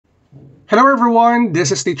Hello everyone,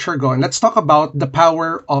 this is Teacher Gon. Let's talk about the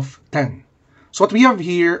power of 10. So what we have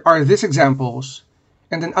here are these examples,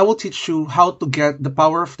 and then I will teach you how to get the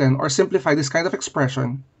power of 10 or simplify this kind of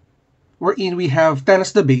expression wherein we have 10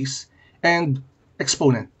 as the base and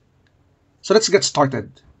exponent. So let's get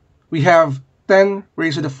started. We have 10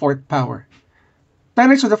 raised to the fourth power. 10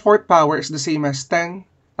 raised to the fourth power is the same as 10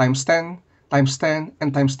 times 10 times 10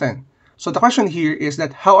 and times 10. So the question here is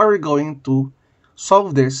that how are we going to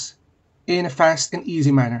solve this in a fast and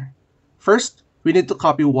easy manner? First, we need to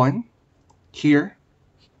copy 1 here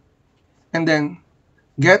and then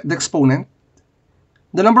get the exponent.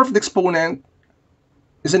 The number of the exponent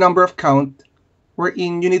is a number of count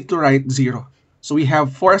wherein you need to write 0. So we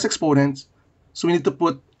have 4 as exponents, so we need to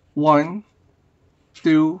put 1,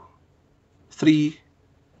 2, 3,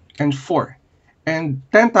 and 4. And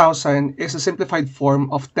 10,000 is a simplified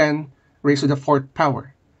form of 10 raised to the fourth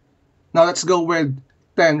power. Now let's go with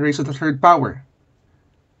 10 raised to the third power.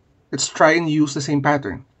 Let's try and use the same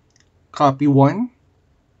pattern. Copy 1,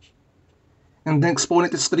 and then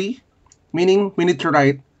exponent is 3, meaning we need to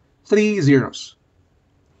write 3 zeros.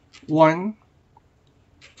 1,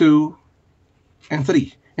 2, and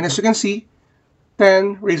 3. And as you can see,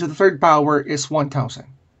 10 raised to the third power is 1,000.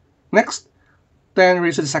 Next, 10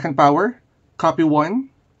 raised to the second power. Copy 1.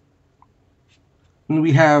 And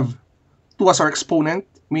we have 2 as our exponent,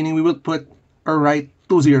 meaning we will put or write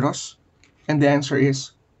 2 zeros. And the answer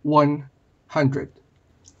is 100.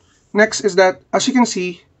 Next is that, as you can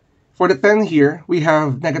see, for the 10 here, we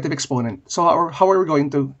have negative exponent. So how are we going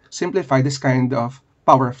to simplify this kind of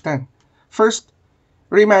power of 10? First,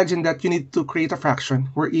 reimagine that you need to create a fraction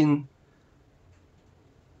wherein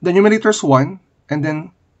the numerator is 1, and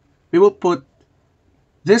then we will put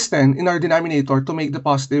this 10 in our denominator to make the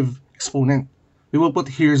positive exponent. We will put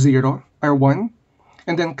here 0, or 1,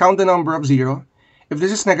 and then count the number of 0. If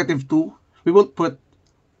this is negative 2, we will put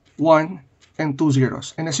 1 and 2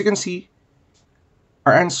 zeros. And as you can see,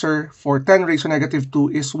 our answer for 10 raised to negative 2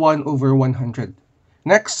 is 1 over 100.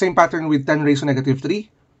 Next, same pattern with 10 raised to negative 3.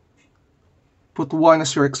 Put 1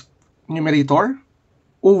 as your numerator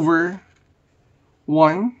over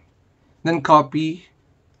 1, then copy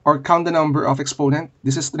or count the number of exponent.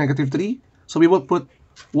 This is negative 3, so we will put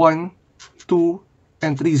 1, 2,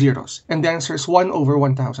 and 3 zeros. And the answer is 1 over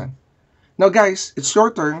 1,000. Now guys, it's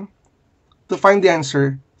your turn to find the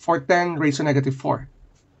answer for 10 raised to negative 4.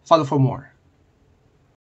 Follow for more.